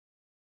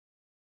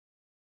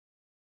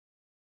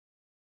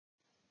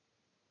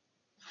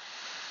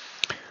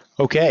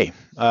Okay.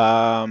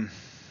 Thanks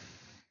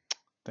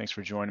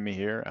for joining me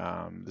here.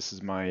 This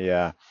is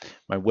my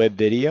web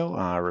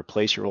video.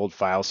 Replace your old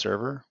file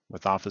server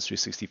with Office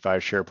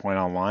 365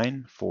 SharePoint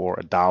Online for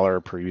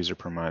 $1 per user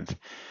per month.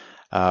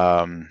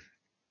 And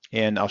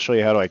I'll show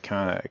you how do I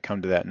kind of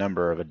come to that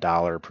number of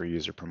 $1 per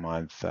user per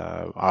month.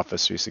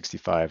 Office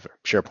 365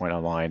 SharePoint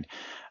Online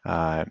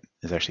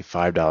is actually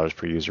 $5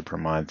 per user per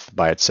month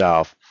by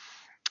itself.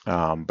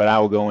 But I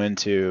will go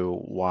into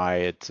why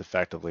it's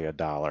effectively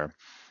 $1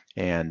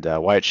 and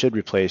why it should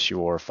replace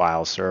your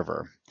file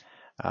server.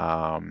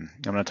 I'm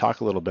going to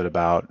talk a little bit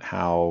about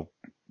how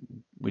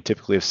we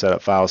typically have set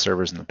up file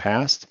servers in the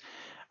past,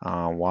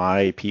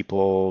 why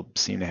people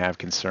seem to have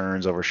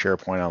concerns over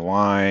SharePoint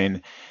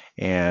Online,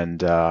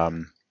 and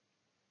I'll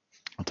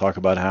talk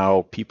about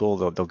how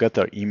people they'll get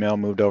their email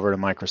moved over to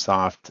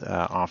Microsoft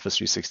Office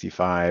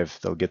 365.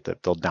 They'll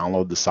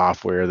download the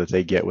software that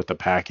they get with the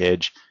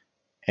package,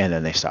 and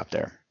then they stop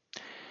there.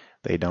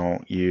 They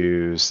don't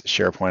use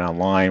SharePoint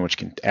Online, which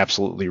can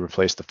absolutely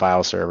replace the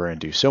file server and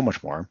do so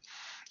much more.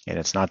 And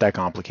it's not that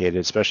complicated,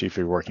 especially if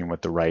you're working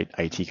with the right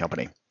IT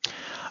company.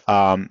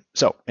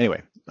 So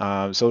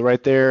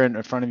right there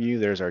in front of you,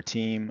 there's our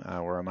team.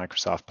 We're a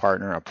Microsoft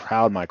partner, a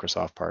proud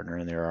Microsoft partner,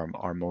 and they're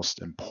our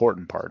most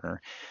important partner.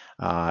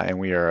 And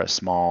we are a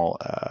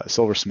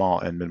silver small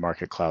and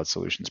mid-market cloud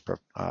solutions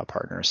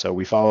partner. So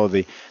we follow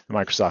the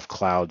Microsoft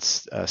Cloud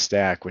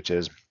stack, which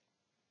is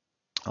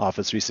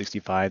Office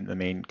 365, the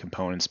main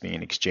components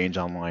being Exchange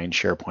Online,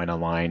 SharePoint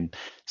Online,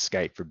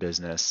 Skype for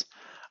Business,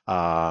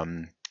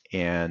 and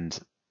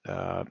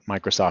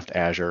Microsoft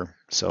Azure.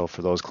 So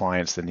for those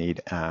clients that need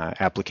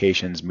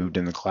applications moved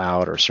in the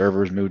cloud or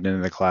servers moved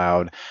into the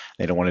cloud,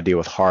 they don't want to deal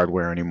with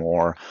hardware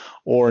anymore,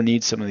 or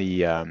need some of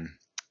the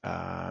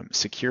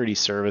security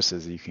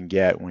services that you can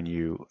get when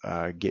you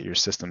get your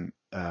system,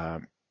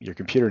 your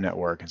computer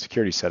network and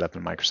security set up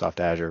in Microsoft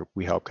Azure.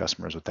 We help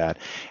customers with that.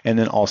 And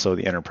then also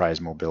the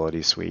Enterprise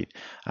Mobility Suite,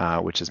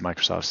 which is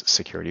Microsoft's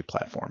security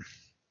platform.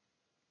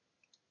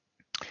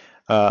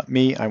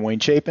 I'm Wayne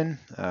Chapin,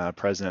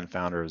 president and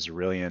founder of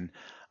Xerillion.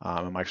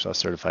 I'm a Microsoft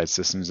certified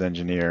systems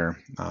engineer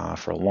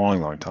for a long,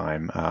 long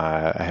time.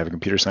 I have a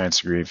computer science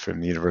degree from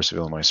the University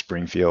of Illinois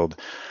Springfield.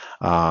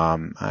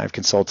 I've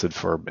consulted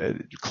for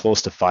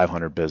close to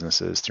 500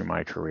 businesses through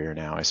my career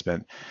now. I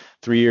spent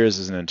 3 years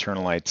as an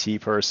internal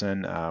IT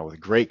person with a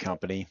great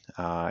company,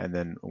 and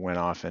then went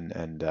off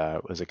and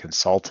was a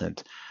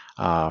consultant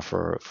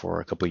for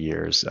a couple of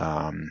years,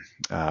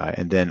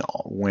 and then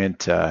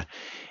went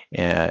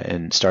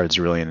and started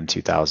Xerillion in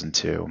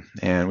 2002.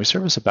 And we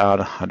service about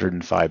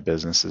 105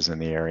 businesses in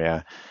the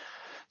area,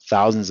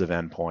 thousands of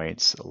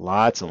endpoints,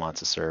 lots and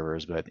lots of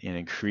servers, but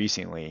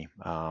increasingly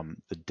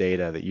the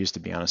data that used to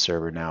be on a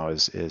server now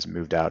is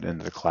moved out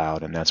into the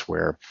cloud, and that's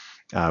where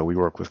we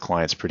work with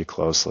clients pretty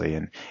closely.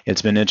 And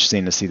it's been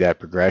interesting to see that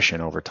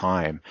progression over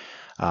time.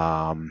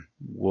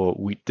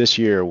 This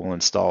year we'll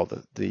install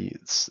the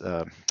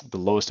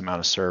lowest amount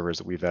of servers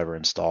that we've ever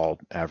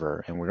installed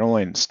ever, and we're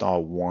only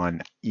install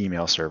one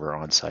email server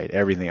on site.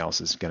 Everything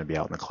else is going to be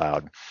out in the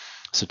cloud.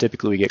 So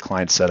typically we get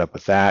clients set up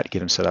with that, get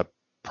them set up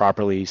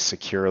properly,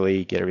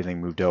 securely, get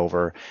everything moved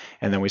over,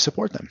 and then we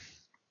support them.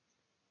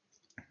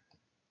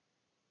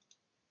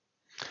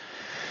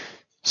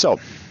 So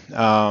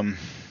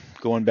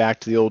going back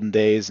to the olden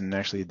days, and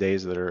actually the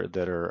days that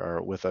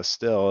are with us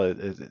still,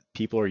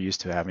 people are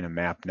used to having a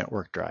map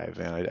network drive.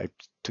 And I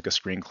took a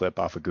screen clip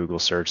off of Google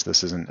search.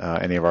 This isn't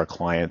any of our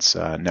clients'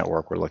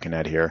 network we're looking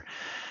at here,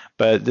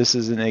 but this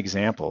is an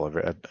example of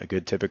a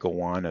good typical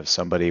one of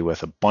somebody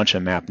with a bunch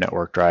of map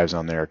network drives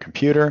on their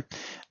computer.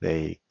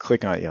 They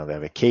click on, they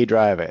have a K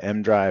drive, an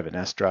M drive, an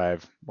S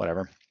drive,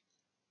 whatever.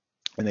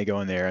 And they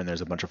go in there, and there's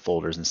a bunch of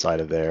folders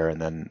inside of there,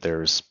 and then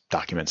there's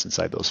documents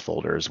inside those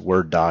folders,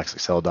 Word docs,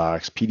 Excel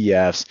docs,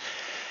 PDFs,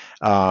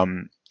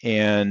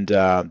 and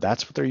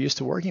that's what they're used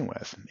to working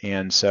with.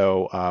 And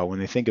so when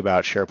they think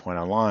about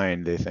SharePoint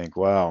Online, they think,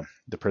 well,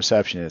 the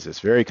perception is it's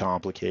very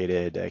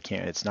complicated.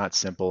 It's not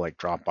simple like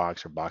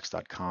Dropbox or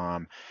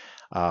Box.com.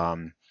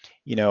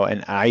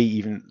 And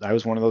I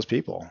was one of those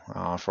people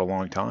for a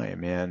long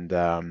time,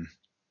 and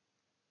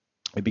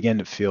it began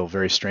to feel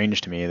very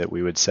strange to me that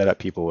we would set up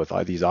people with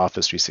these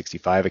Office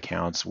 365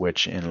 accounts,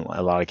 which in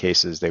a lot of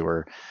cases they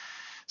were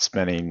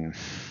spending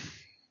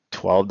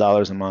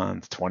 $12 a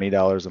month,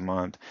 $20 a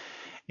month,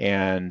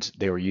 and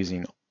they were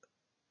using,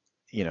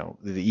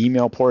 the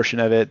email portion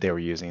of it. They were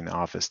using the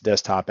Office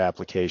desktop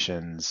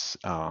applications,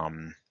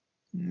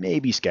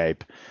 maybe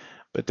Skype,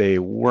 but they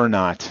were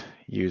not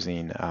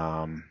using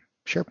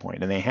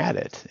SharePoint, and they had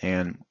it.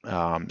 And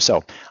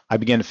so I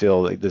began to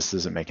feel like this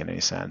isn't making any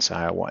sense.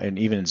 And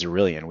even in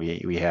Xerillion,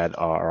 we had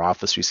our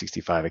Office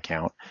 365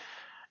 account,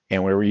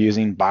 and we were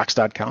using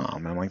Box.com.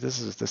 And I'm like,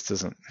 this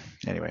doesn't,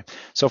 anyway.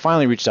 So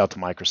finally reached out to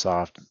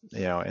Microsoft,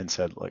 and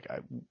said, look,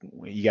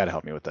 you got to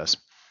help me with this,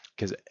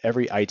 because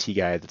every IT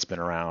guy that's been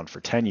around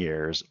for 10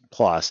 years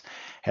plus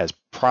has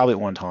probably at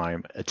one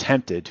time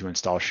attempted to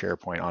install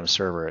SharePoint on a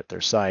server at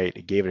their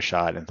site, gave it a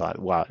shot, and thought,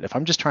 wow, if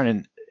I'm just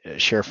trying to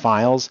share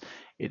files,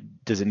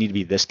 does it need to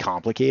be this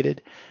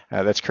complicated?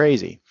 That's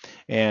crazy.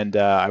 And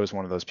I was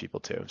one of those people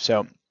too.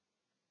 So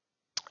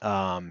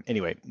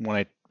anyway, when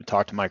I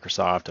talked to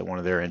Microsoft, one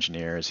of their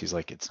engineers, he's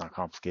like, it's not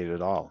complicated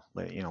at all.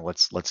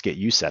 Let's get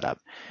you set up.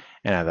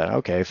 And I thought,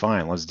 okay,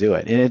 fine, let's do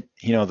it. And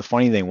the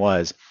funny thing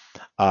was,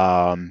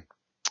 um,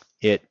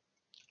 it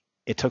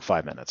took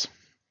 5 minutes.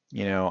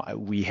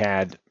 We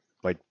had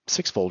like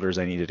 6 folders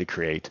I needed to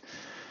create.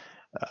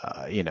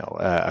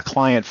 A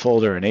client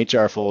folder, an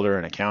HR folder,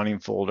 an accounting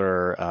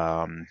folder,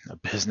 a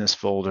business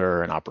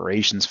folder, an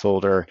operations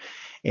folder,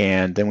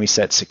 and then we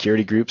set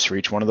security groups for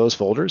each one of those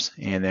folders,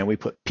 and then we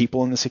put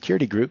people in the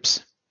security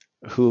groups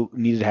who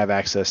needed to have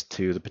access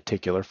to the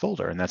particular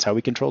folder, and that's how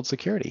we controlled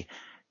security.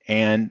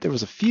 And there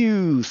was a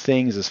few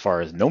things as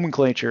far as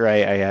nomenclature I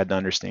had to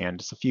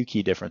understand, just a few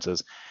key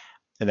differences,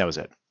 and that was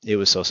it. It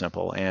was so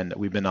simple, and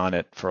we've been on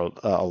it for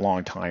a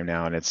long time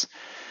now, and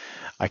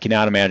I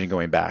cannot imagine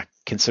going back,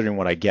 considering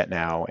what I get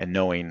now and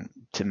knowing,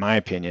 to my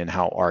opinion,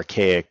 how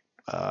archaic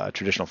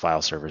traditional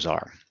file servers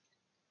are.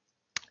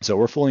 So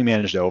we're fully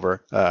managed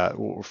over,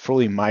 we're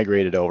fully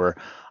migrated over.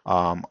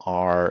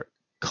 Our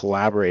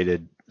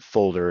collaborated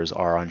folders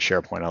are on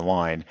SharePoint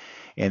Online,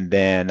 and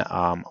then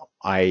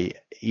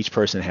each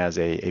person has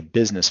a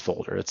business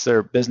folder. It's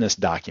their business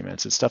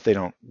documents. It's stuff they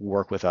don't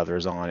work with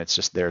others on. It's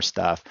just their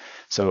stuff.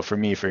 So for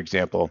me, for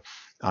example,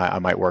 I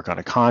might work on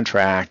a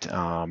contract,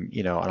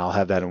 and I'll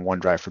have that in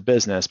OneDrive for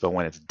Business, but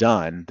when it's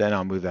done, then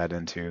I'll move that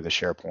into the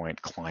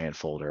SharePoint client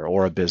folder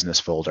or a business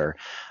folder,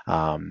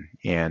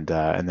 and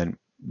then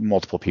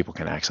multiple people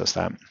can access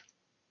that.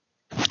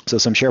 So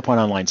some SharePoint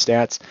Online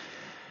stats.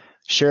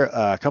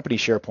 Company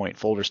SharePoint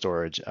folder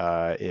storage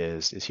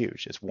is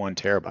huge. It's 1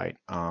 terabyte.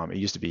 It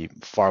used to be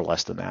far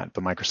less than that,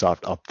 but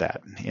Microsoft upped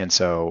that, and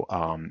so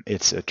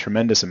it's a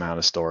tremendous amount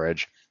of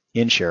storage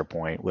in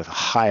SharePoint with a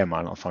high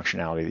amount of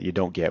functionality that you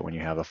don't get when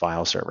you have a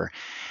file server.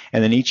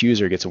 And then each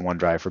user gets a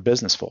OneDrive for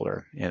Business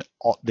folder, and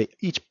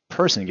each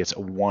person gets a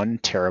 1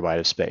 terabyte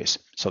of space.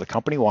 So the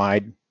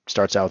company-wide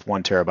starts out with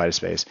 1 terabyte of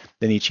space,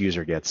 then each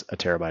user gets a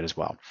terabyte as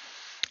well.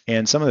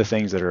 And some of the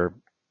things that are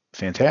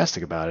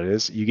fantastic about it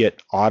is you get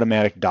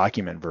automatic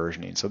document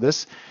versioning. So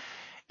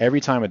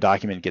every time a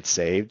document gets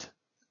saved,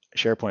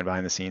 SharePoint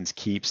behind the scenes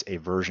keeps a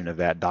version of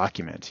that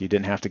document. You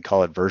didn't have to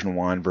call it version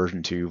 1,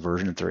 version 2,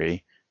 version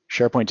 3.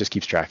 SharePoint just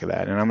keeps track of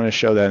that, and I'm going to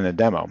show that in the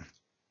demo.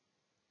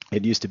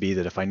 It used to be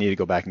that if I need to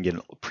go back and get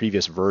a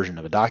previous version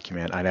of a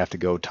document, I'd have to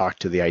go talk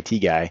to the IT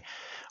guy,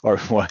 or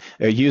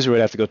a user would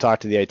have to go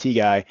talk to the IT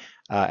guy,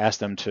 ask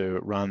them to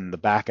run the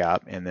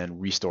backup, and then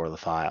restore the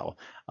file.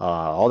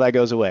 All that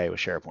goes away with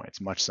SharePoint.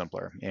 It's much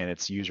simpler, and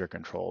it's user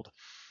controlled.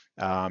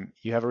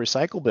 You have a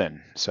recycle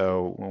bin.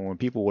 So when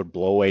people would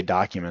blow away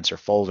documents or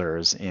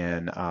folders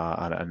on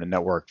a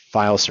network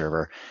file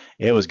server,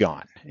 it was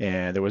gone,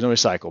 and there was no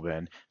recycle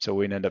bin. So what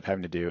we end up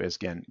having to do is,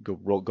 again,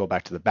 go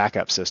back to the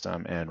backup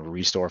system and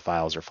restore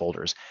files or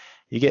folders.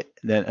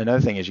 Then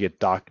another thing is you get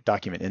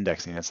document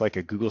indexing. It's like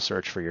a Google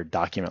search for your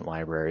document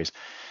libraries.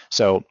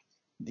 So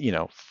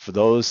for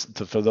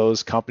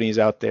those companies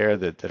out there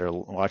that are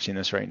watching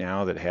this right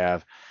now that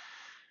have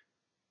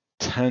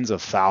tens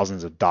of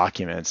thousands of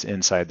documents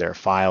inside their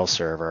file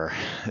server,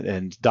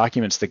 and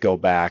documents that go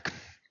back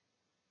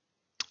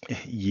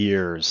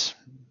years,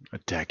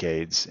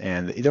 decades,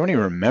 and they don't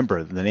even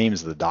remember the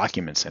names of the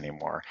documents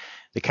anymore.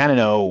 They kind of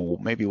know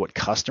maybe what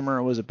customer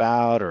it was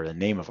about, or the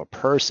name of a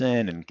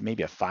person, and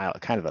maybe a file,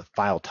 kind of a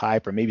file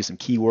type, or maybe some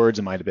keywords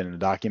that might have been in a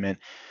document.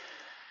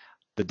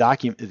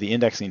 The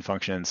indexing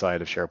function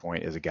inside of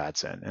SharePoint is a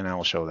godsend, and I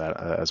will show that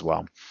as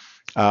well.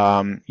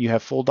 You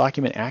have full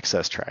document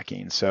access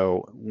tracking.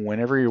 So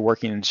whenever you're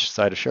working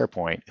inside of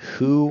SharePoint,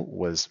 who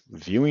was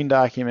viewing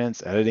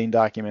documents, editing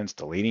documents,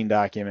 deleting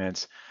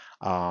documents,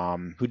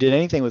 who did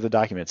anything with the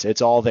documents,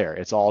 it's all there.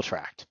 It's all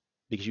tracked,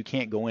 because you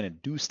can't go in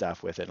and do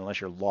stuff with it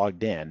unless you're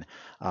logged in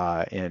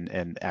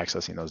and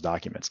accessing those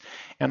documents.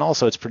 And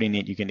also, it's pretty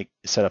neat. You can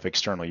set up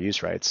external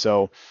use rights.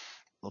 So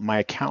my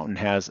accountant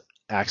has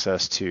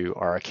access to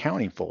our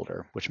accounting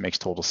folder, which makes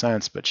total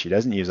sense, but she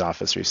doesn't use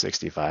Office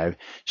 365.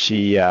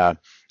 She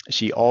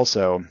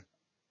also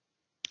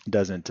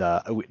doesn't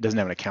have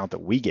an account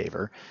that we gave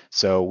her,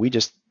 so we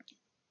just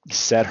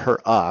set her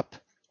up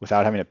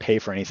without having to pay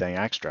for anything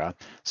extra,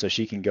 so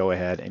she can go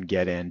ahead and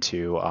get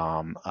into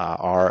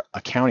our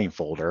accounting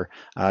folder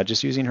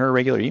just using her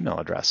regular email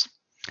address.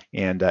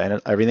 And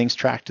everything's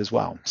tracked as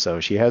well.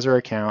 So she has her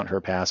account, her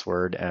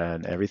password,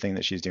 and everything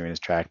that she's doing is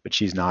tracked, but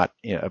she's not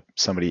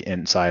somebody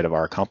inside of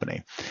our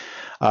company.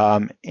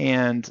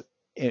 And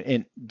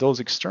those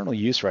external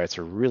use rights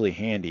are really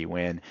handy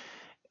when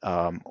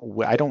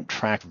I don't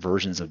track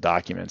versions of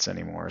documents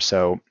anymore.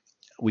 So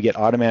we get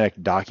automatic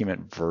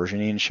document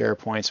versioning in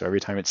SharePoint. So every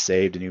time it's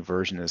saved, a new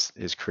version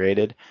is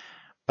created.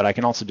 But I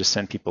can also just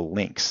send people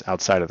links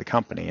outside of the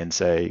company and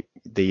say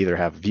they either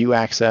have view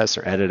access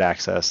or edit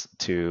access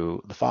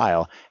to the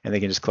file, and they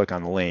can just click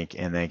on the link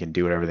and they can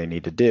do whatever they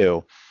need to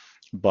do.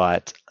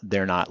 But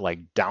they're not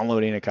like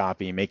downloading a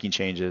copy, making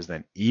changes,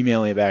 then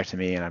emailing it back to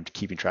me, and I'm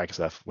keeping track of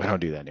stuff. I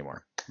don't do that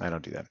anymore. I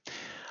don't do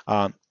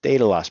that.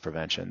 Data loss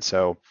prevention.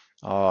 So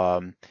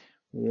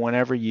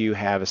whenever you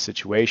have a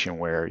situation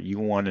where you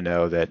want to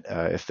know that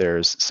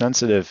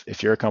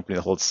if you're a company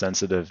that holds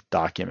sensitive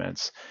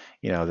documents,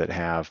 that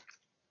have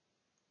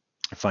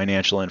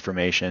financial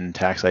information,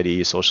 tax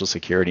ID, social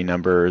security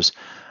numbers,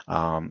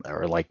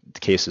 or like the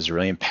case of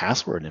Xerillion,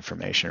 password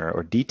information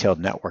or detailed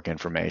network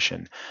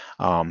information.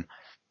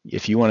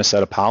 If you want to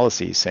set a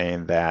policy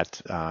saying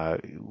that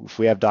if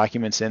we have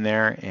documents in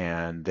there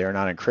and they're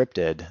not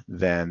encrypted,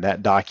 then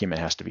that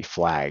document has to be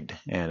flagged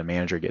and a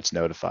manager gets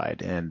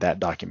notified and that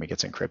document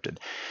gets encrypted.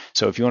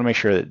 So if you want to make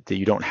sure that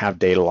you don't have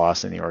data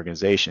loss in the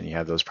organization, you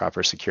have those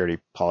proper security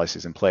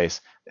policies in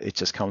place, it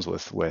just comes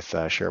with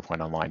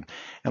Sharepoint Online.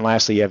 And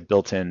lastly, you have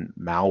built-in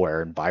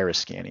malware and virus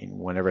scanning.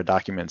 Whenever a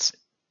document's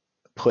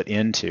put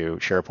into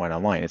Sharepoint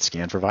Online, it's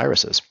scanned for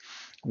viruses.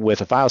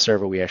 With a file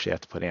server, we actually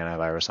have to put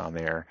antivirus on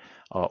there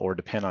or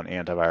depend on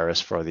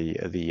antivirus for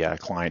the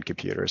client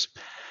computers.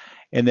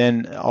 And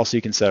then also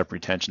you can set up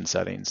retention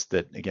settings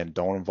that, again,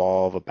 don't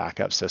involve a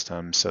backup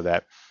system, so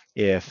that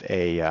if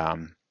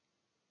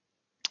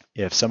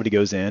somebody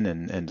goes in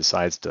and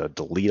decides to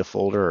delete a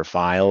folder or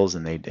files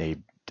and they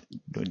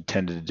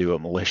intended to do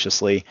it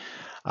maliciously,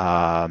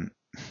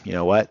 you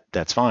know what,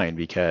 that's fine,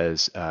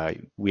 because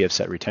we have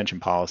set retention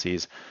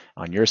policies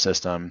on your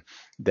system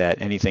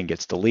that anything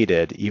gets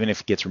deleted, even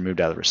if it gets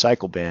removed out of the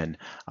recycle bin,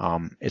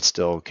 it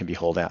still can be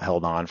held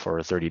on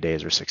for 30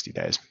 days or 60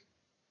 days.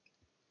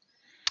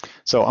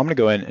 So I'm going to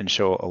go in and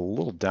show a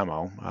little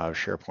demo of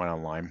Sharepoint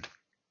Online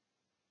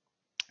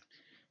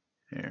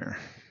here.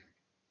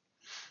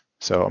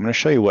 So I'm going to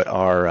show you what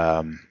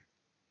our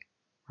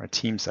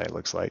team site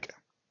looks like.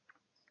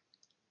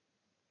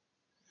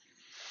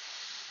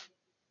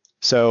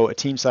 So a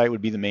team site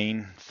would be the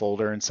main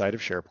folder inside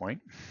of Sharepoint.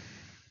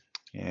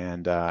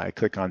 And I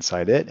click on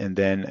Cite It, and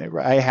then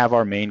I have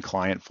our main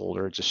client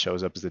folder. It just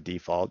shows up as the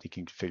default. You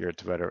can configure it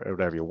to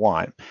whatever you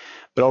want.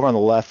 But over on the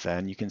left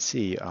then, you can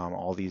see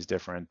all these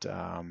different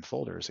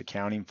folders: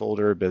 accounting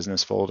folder,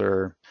 business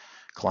folder,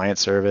 client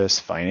service,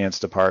 finance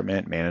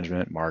department,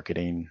 management,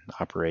 marketing,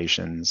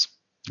 operations,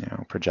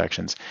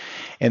 projections.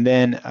 And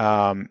then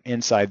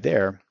inside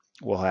there,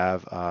 we'll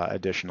have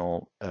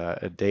additional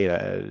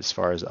data as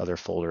far as other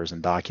folders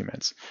and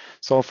documents.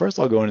 So first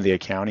I'll go into the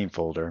accounting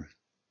folder.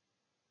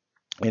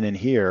 And in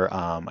here,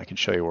 I can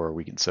show you where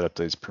we can set up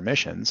those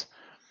permissions.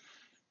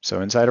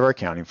 So inside of our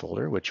accounting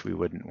folder, which we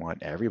wouldn't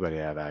want everybody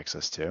to have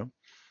access to,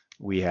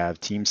 we have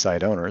team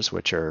site owners,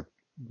 which are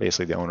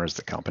basically the owners of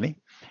the company.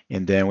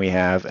 And then we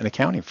have an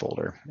accounting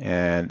folder,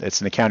 and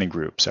it's an accounting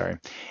group, sorry.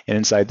 And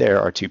inside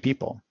there are two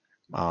people,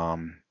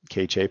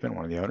 Kate Chapin,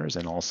 one of the owners,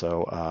 and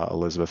also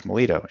Elizabeth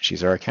Melito.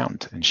 She's our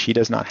accountant, and she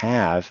does not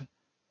have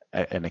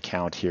an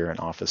account here in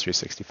Office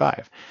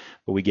 365,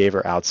 but we gave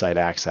her outside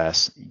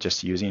access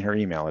just using her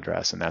email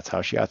address, and that's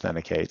how she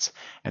authenticates.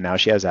 And now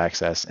she has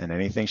access, and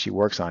anything she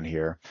works on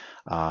here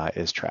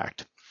is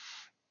tracked.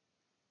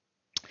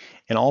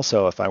 And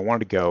also, if I want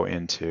to go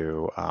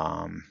into,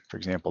 for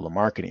example, the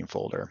marketing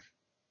folder.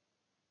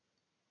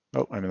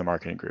 Oh, I'm in the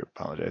marketing group,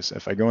 apologize.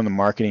 If I go in the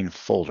marketing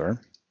folder,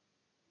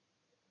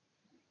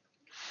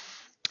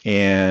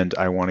 and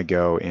I want to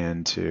go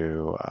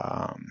into,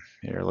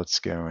 here, let's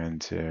go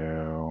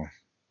into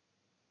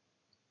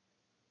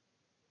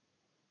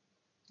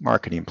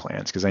marketing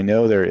plans, because I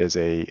know there is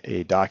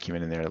a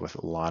document in there with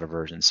a lot of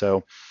versions.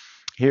 So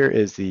here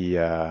is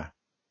the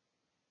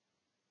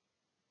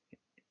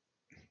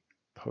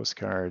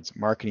postcards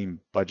marketing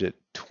budget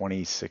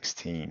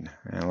 2016.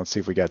 And let's see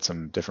if we got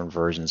some different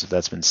versions, if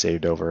that's been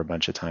saved over a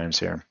bunch of times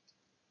here.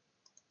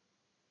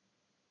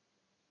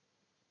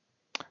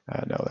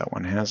 No, that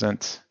one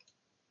hasn't.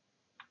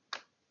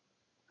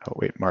 Oh,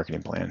 wait,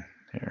 marketing plan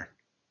here.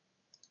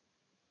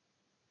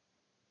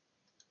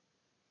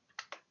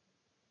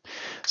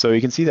 So you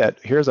can see that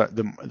here's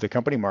the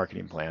company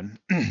marketing plan,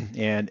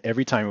 and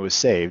every time it was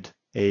saved,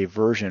 a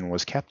version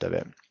was kept of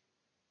it.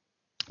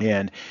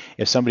 And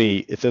if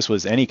this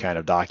was any kind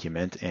of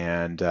document,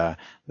 and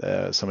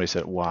somebody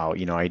said, "Wow,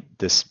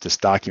 this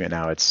document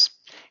now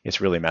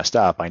it's really messed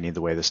up. I need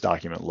the way this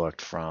document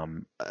looked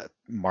from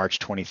March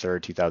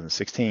 23rd,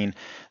 2016.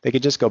 They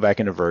could just go back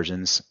into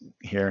versions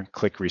here,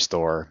 click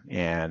restore,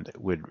 and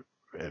would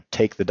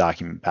take the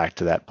document back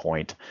to that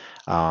point.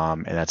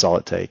 And that's all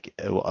it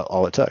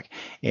took.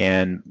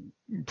 And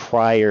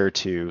prior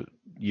to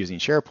using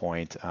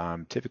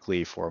SharePoint,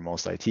 typically for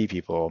most IT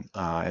people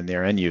and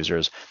their end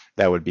users,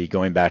 that would be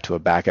going back to a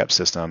backup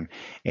system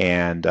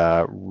and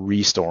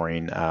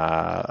restoring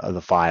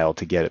the file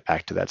to get it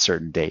back to that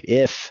certain date,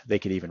 if they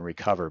could even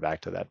recover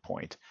back to that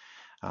point.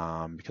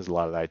 Because a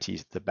lot of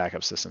the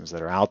backup systems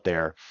that are out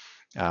there,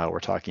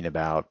 we're talking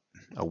about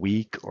a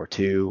week or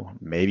two,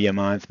 maybe a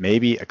month,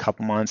 maybe a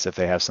couple months if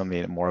they have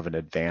something more of an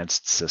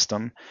advanced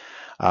system.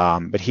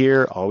 But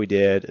here, all we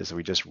did is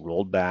we just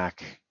rolled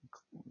back.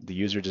 The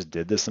user just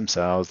did this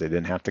themselves. They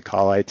didn't have to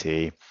call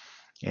IT,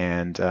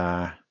 and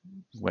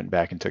went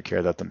back and took care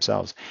of that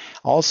themselves.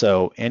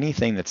 Also,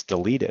 anything that's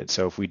deleted.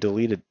 So if we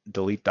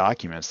delete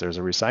documents, there's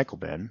a recycle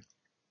bin.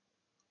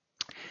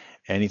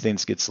 anything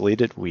that gets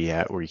deleted,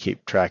 we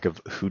keep track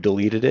of who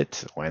deleted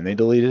it, when they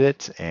deleted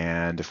it,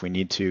 and if we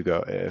need to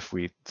go, if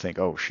we think,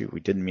 oh shoot, we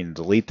didn't mean to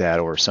delete that,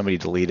 or somebody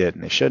deleted it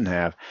and they shouldn't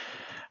have,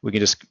 we can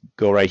just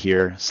go right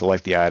here,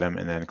 select the item,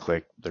 and then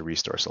click the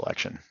restore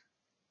selection.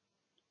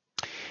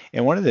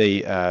 And one of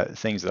the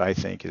things that I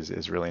think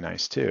is really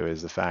nice too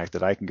is the fact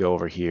that I can go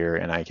over here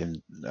and I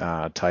can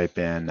type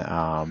in,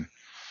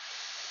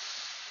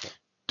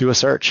 do a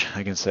search.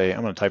 I can say,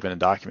 I'm going to type in a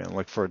document and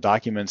look for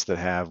documents that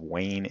have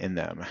Wayne in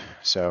them.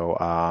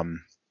 So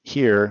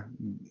here,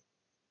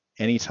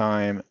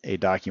 anytime a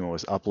document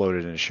was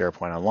uploaded into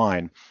SharePoint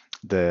Online,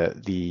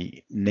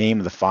 the name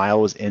of the file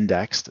was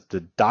indexed,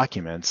 the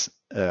documents,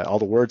 all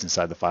the words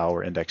inside the file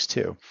were indexed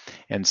too.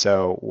 And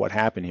so what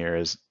happened here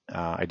is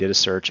I did a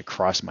search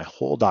across my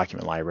whole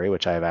document library,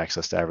 which I have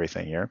access to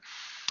everything here.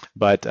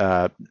 But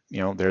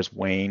there's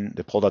Wayne.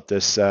 They pulled up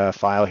this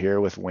file here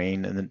with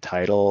Wayne in the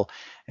title,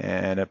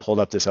 and it pulled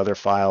up this other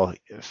file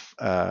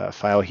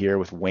here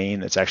with Wayne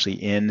that's actually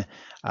in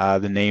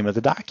the name of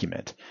the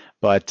document.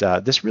 But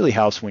this really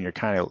helps when you're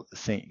kind of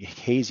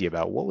hazy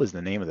about what was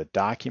the name of the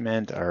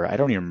document, or I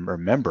don't even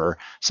remember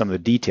some of the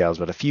details,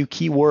 but a few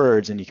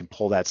keywords, and you can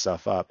pull that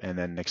stuff up, and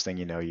then next thing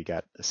you know, you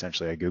got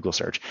essentially a Google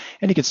search,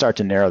 and you can start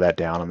to narrow that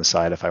down on the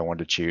side. If I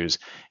wanted to choose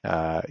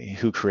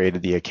who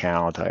created the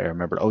account, I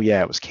remembered, oh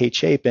yeah, it was Kate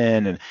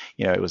Chapin, and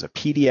it was a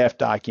PDF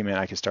document.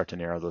 I can start to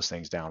narrow those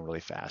things down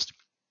really fast.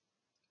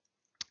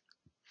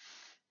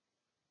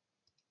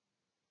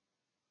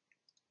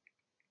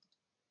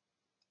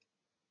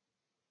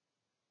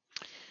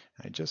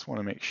 I just want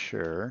to make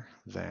sure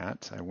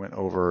that I went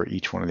over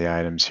each one of the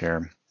items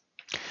here.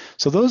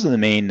 So those are the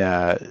main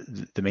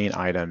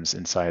items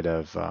inside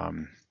of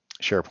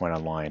SharePoint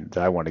Online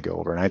that I want to go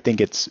over. And I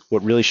think it's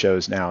what really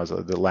shows now is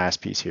the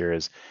last piece here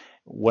is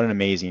what an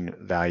amazing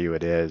value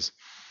it is,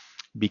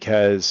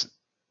 because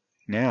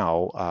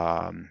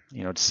now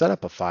to set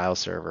up a file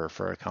server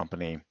for a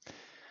company,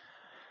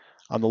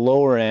 on the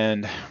lower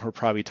end, we're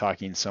probably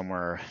talking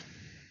somewhere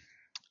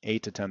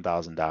 $8,000 to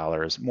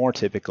 $10,000. More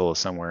typical is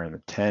somewhere in the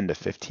 $10,000 to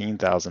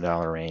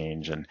 $15,000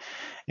 range, and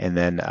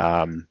then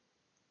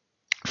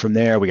from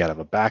there we got to have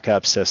a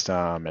backup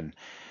system, and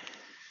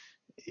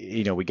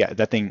we got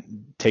that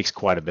thing takes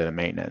quite a bit of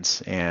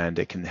maintenance, and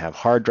it can have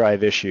hard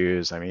drive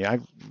issues. I mean,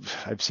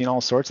 I've seen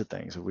all sorts of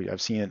things.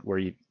 I've seen it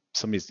where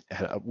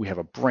we have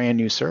a brand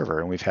new server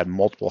and we've had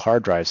multiple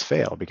hard drives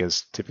fail,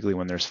 because typically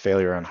when there's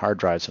failure on hard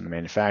drives from the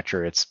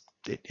manufacturer,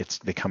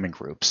 they come in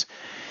groups.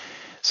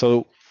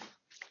 So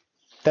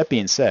that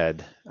being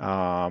said,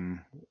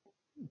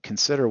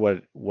 consider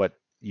what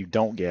you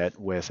don't get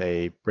with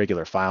a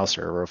regular file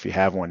server. If you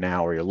have one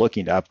now or you're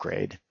looking to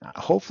upgrade,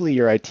 hopefully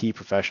your IT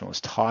professional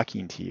is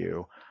talking to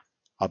you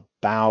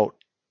about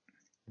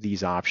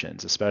these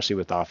options, especially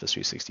with Office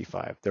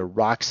 365. They're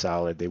rock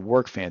solid. They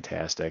work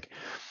fantastic.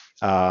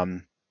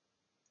 And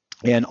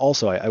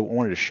also, I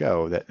wanted to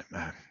show that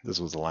this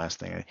was the last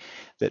thing,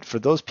 that for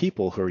those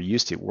people who are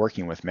used to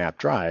working with map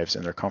drives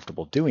and they're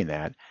comfortable doing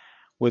that,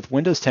 with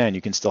Windows 10,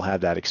 you can still have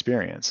that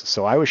experience.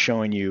 So I was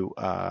showing you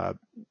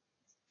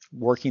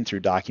working through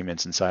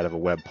documents inside of a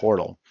web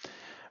portal.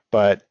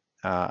 But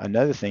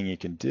another thing you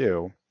can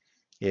do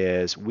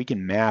is we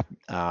can map,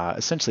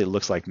 essentially it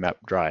looks like map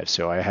drive.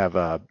 So I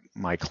have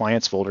my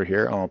clients folder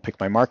here, and I'll pick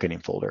my marketing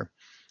folder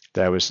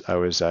that I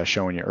was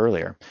showing you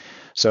earlier.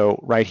 So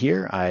right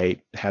here, I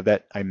have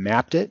that, I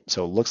mapped it.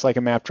 So it looks like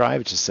a map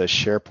drive. It just says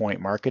SharePoint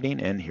marketing,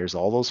 and here's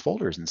all those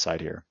folders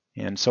inside here.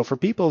 And so for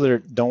people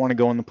that don't want to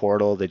go in the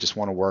portal, they just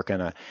want to work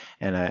in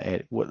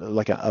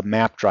a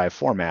map drive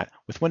format,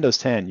 with Windows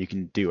 10, you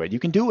can do it. You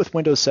can do it with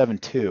Windows 7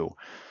 too,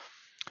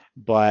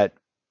 but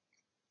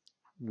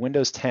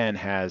Windows 10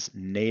 has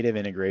native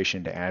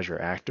integration to Azure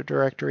Active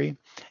Directory.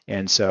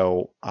 And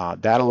so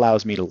that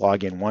allows me to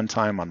log in one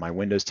time on my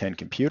Windows 10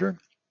 computer.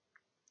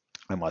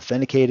 I'm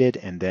authenticated,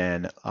 and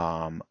then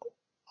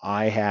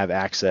I have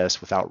access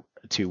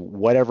to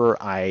whatever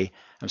I'm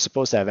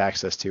supposed to have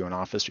access to in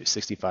Office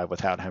 365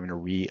 without having to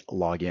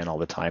re-log in all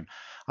the time.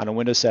 On a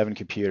Windows 7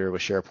 computer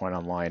with SharePoint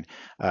Online,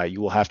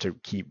 you will have to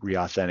keep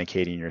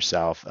re-authenticating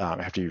yourself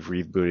after you've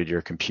rebooted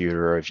your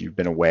computer, or if you've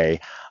been away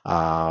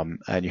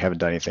and you haven't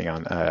done anything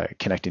on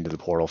connecting to the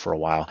portal for a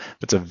while.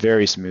 But it's a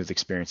very smooth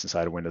experience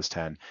inside of Windows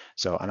 10.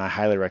 So, and I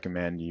highly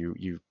recommend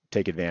you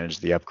take advantage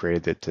of the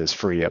upgrade that is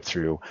free up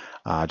through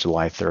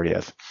July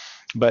 30th.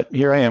 But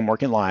here I am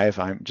working live.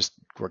 I'm just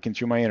working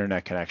through my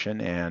internet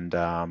connection and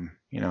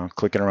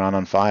clicking around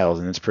on files,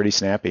 and it's pretty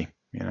snappy.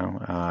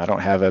 I don't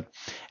have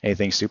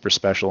anything super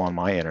special on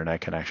my internet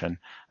connection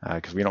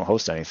because we don't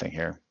host anything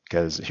here.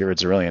 Because here at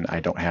Xerillion, I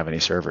don't have any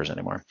servers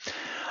anymore.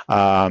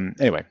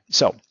 Anyway,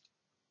 so,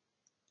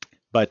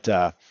 but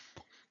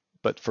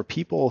for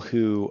people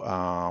who,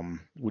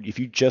 if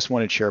you just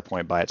wanted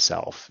SharePoint by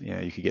itself,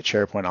 you could get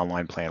SharePoint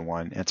Online Plan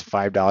 1. And it's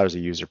 $5 a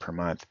user per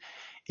month.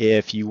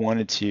 If you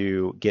wanted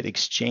to get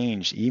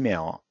Exchange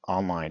email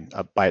online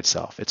by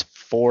itself, it's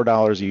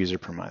 $4 a user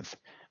per month.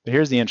 But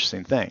here's the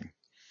interesting thing.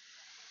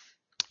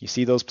 You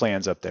see those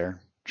plans up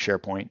there: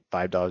 SharePoint,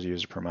 $5 a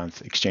user per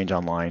month; Exchange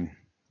Online,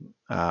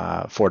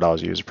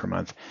 $4 a user per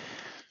month.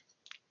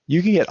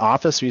 You can get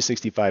Office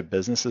 365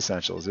 Business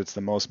Essentials. It's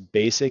the most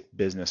basic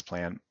business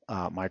plan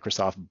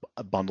Microsoft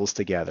bundles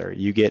together.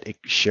 You get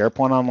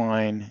SharePoint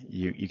Online,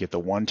 you get the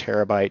 1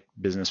 terabyte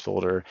business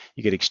folder,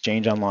 you get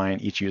Exchange Online,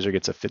 each user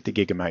gets a 50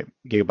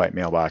 gigabyte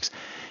mailbox,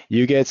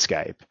 you get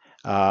Skype,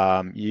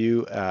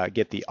 you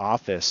get the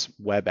Office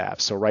web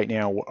app. So right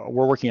now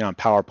we're working on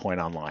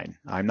PowerPoint Online.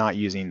 I'm not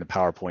using the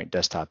PowerPoint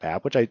desktop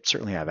app, which I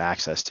certainly have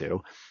access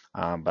to.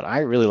 But I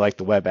really like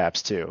the web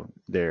apps too.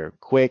 They're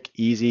quick,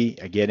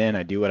 easy. I get in,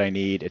 I do what I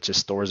need. It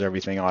just stores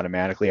everything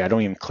automatically. I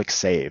don't even click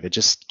save. It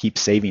just keeps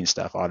saving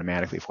stuff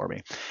automatically for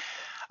me.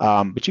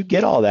 But you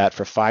get all that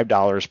for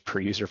 $5 per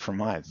user per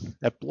month.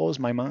 That blows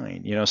my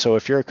mind. So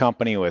if you're a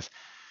company with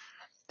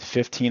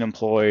 15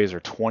 employees or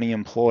 20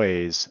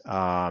 employees,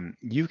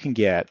 you can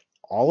get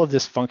all of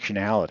this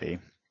functionality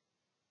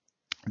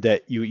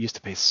that you used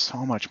to pay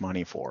so much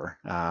money for.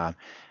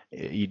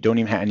 You don't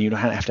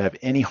have to have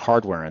any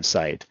hardware in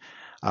sight.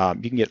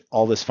 You can get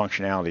all this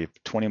functionality.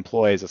 20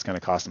 employees, that's going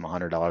to cost them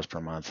 $100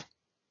 per month.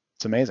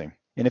 It's amazing.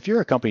 And if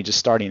you're a company just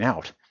starting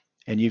out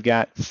and you've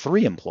got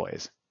 3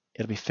 employees,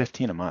 it'll be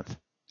 15 a month.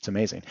 It's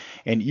amazing.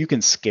 And you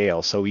can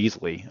scale so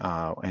easily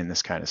in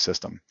this kind of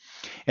system.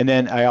 And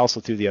then I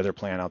also threw the other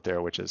plan out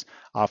there, which is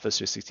Office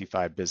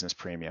 365 Business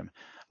Premium.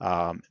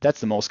 That's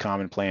the most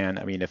common plan.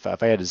 I mean, if I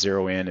had to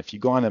zero in, if you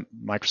go on the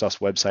Microsoft's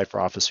website for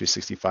Office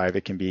 365,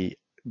 it can be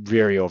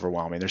very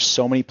overwhelming. There's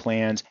so many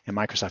plans, and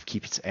Microsoft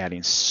keeps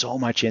adding so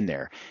much in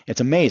there.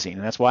 It's amazing,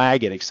 and that's why I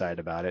get excited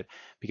about it,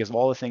 because of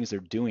all the things they're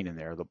doing in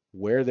there,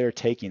 where they're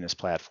taking this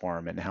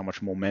platform and how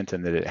much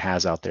momentum that it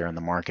has out there in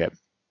the market.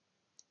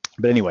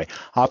 But anyway,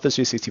 Office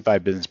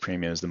 365 Business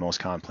Premium is the most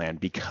common plan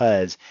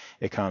because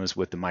it comes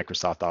with the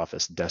Microsoft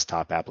Office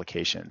desktop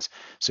applications.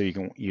 So you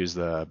can use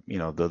the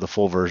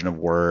full version of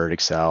Word,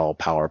 Excel,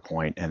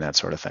 PowerPoint, and that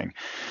sort of thing.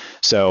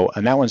 So,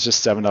 and that one's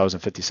just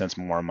 $7.50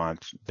 more a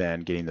month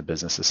than getting the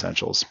Business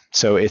Essentials.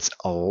 So it's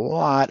a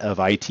lot of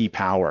IT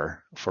power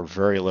for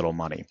very little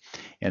money.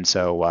 And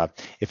so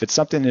if it's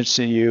something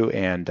interesting to you,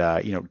 and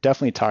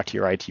definitely talk to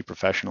your IT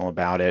professional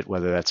about it,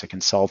 whether that's a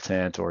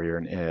consultant or you're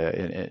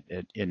an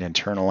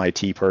internal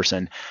IT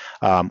person,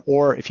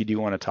 or if you do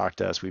want to talk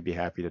to us, we'd be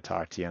happy to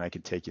talk to you, and I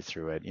can take you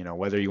through it.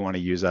 Whether you want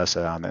to use us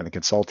on the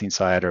consulting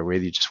side, or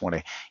whether you just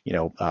want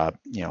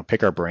to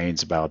pick our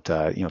brains about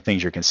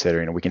things you're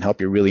considering, and we can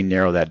help you really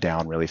narrow that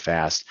down really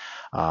fast,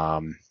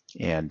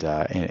 and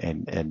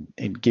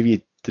give you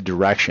the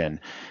direction.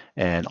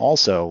 And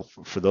also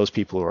for those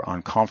people who are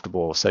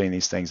uncomfortable setting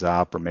these things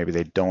up, or maybe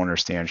they don't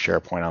understand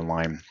SharePoint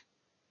Online,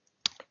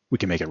 we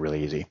can make it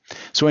really easy.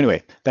 So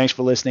anyway, thanks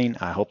for listening.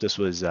 I hope this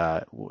was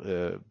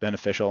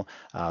beneficial.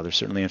 There's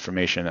certainly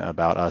information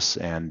about us,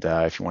 and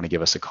if you want to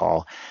give us a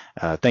call,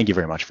 thank you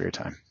very much for your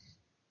time.